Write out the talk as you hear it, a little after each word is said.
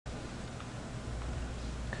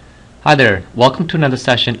Hi there, welcome to another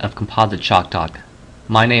session of Composite Chalk Talk.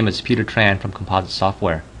 My name is Peter Tran from Composite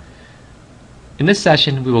Software. In this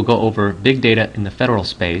session we will go over big data in the federal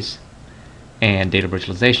space and data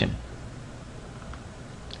virtualization.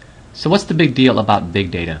 So what's the big deal about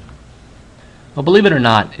big data? Well, believe it or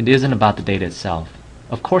not, it isn't about the data itself.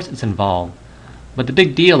 Of course it's involved, but the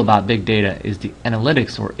big deal about big data is the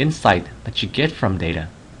analytics or insight that you get from data,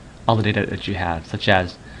 all the data that you have, such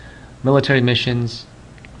as military missions,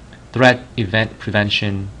 threat, event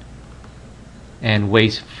prevention, and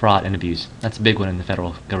waste, fraud, and abuse. That's a big one in the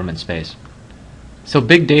federal government space. So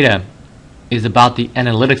big data is about the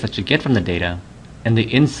analytics that you get from the data and the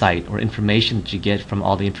insight or information that you get from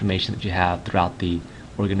all the information that you have throughout the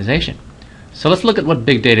organization. So let's look at what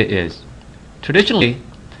big data is. Traditionally,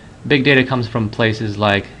 big data comes from places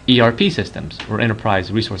like ERP systems or enterprise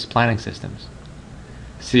resource planning systems,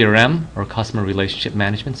 CRM or customer relationship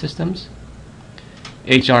management systems,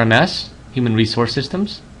 HRMS, human resource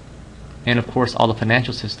systems, and of course all the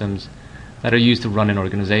financial systems that are used to run an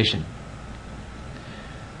organization.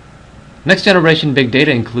 Next generation big data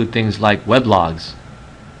include things like web logs,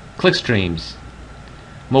 click streams,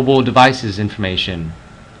 mobile devices information,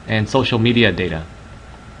 and social media data.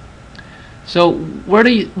 So where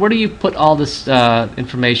do you put all this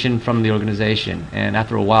information from the organization? And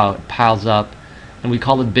after a while it piles up and we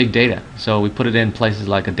call it big data. So we put it in places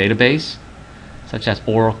like a database such as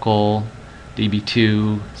Oracle,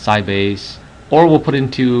 DB2, Sybase, or we'll put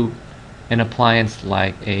into an appliance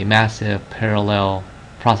like a massive parallel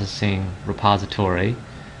processing repository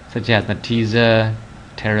such as Netezza,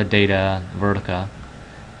 Teradata, Vertica.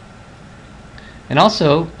 And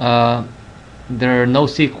also there are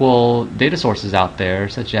NoSQL data sources out there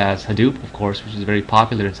such as Hadoop, of course, which is very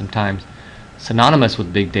popular and sometimes synonymous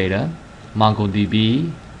with big data,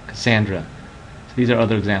 MongoDB, Cassandra. So these are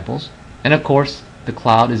other examples. And of course, the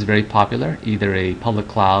cloud is very popular, either a public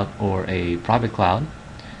cloud or a private cloud.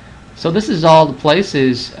 So this is all the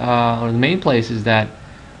places, or the main places that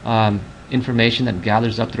information that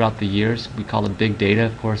gathers up throughout the years. We call it big data.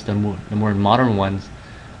 Of course, the more modern ones,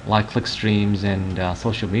 like clickstreams and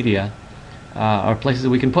social media, are places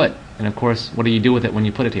that we can put. And of course, what do you do with it when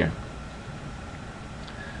you put it here?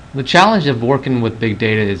 The challenge of working with big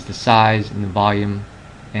data is the size and the volume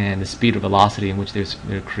and the speed or velocity in which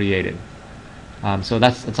they're created. So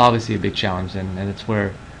that's obviously a big challenge, and it's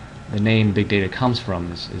where the name big data comes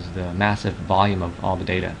from, is the massive volume of all the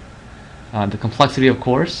data. The complexity, of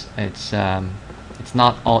course, it's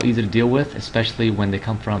not all easy to deal with, especially when they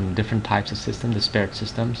come from different types of systems, disparate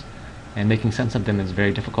systems, and making sense of them is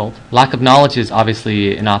very difficult. Lack of knowledge is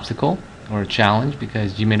obviously an obstacle or a challenge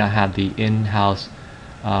because you may not have the in-house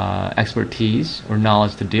expertise or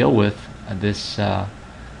knowledge to deal with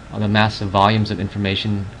the massive volumes of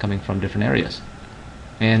information coming from different areas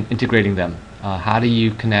and integrating them. How do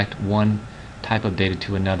you connect one type of data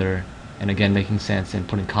to another, and again making sense and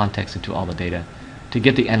putting context into all the data to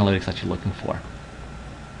get the analytics that you're looking for.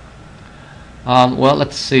 Well,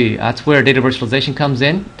 let's see, that's where data virtualization comes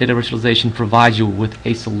in. Data virtualization provides you with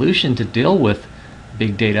a solution to deal with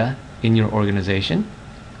big data in your organization.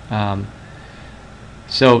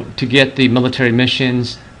 So to get the military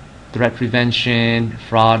missions, threat prevention,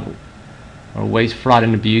 fraud or waste, fraud,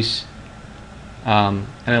 and abuse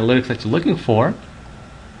analytics that you're looking for,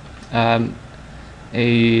 a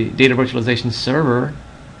data virtualization server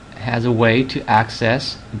has a way to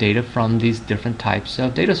access data from these different types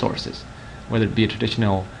of data sources, whether it be a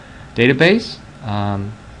traditional database,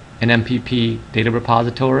 an MPP data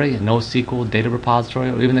repository, a NoSQL data repository,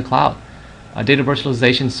 or even the cloud. A data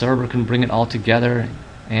virtualization server can bring it all together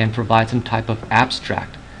and provide some type of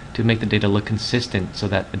abstract to make the data look consistent so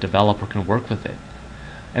that a developer can work with it.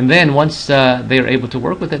 And then once they are able to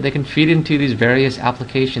work with it, they can feed into these various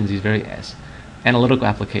applications, these various analytical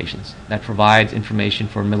applications that provides information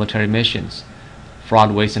for military missions,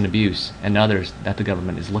 fraud, waste, and abuse, and others that the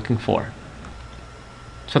government is looking for.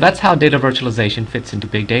 So that's how data virtualization fits into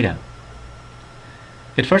big data.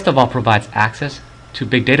 It first of all provides access to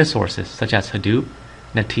big data sources such as Hadoop,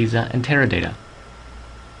 Netezza, and Teradata.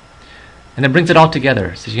 And then brings it all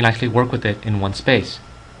together so you can actually work with it in one space.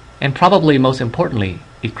 And probably most importantly,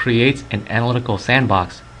 it creates an analytical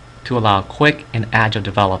sandbox to allow quick and agile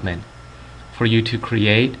development for you to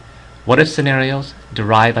create what-if scenarios,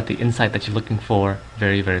 derive at the insight that you're looking for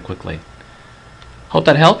very, very quickly. Hope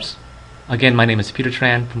that helps. Again, my name is Peter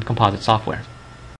Tran from Composite Software.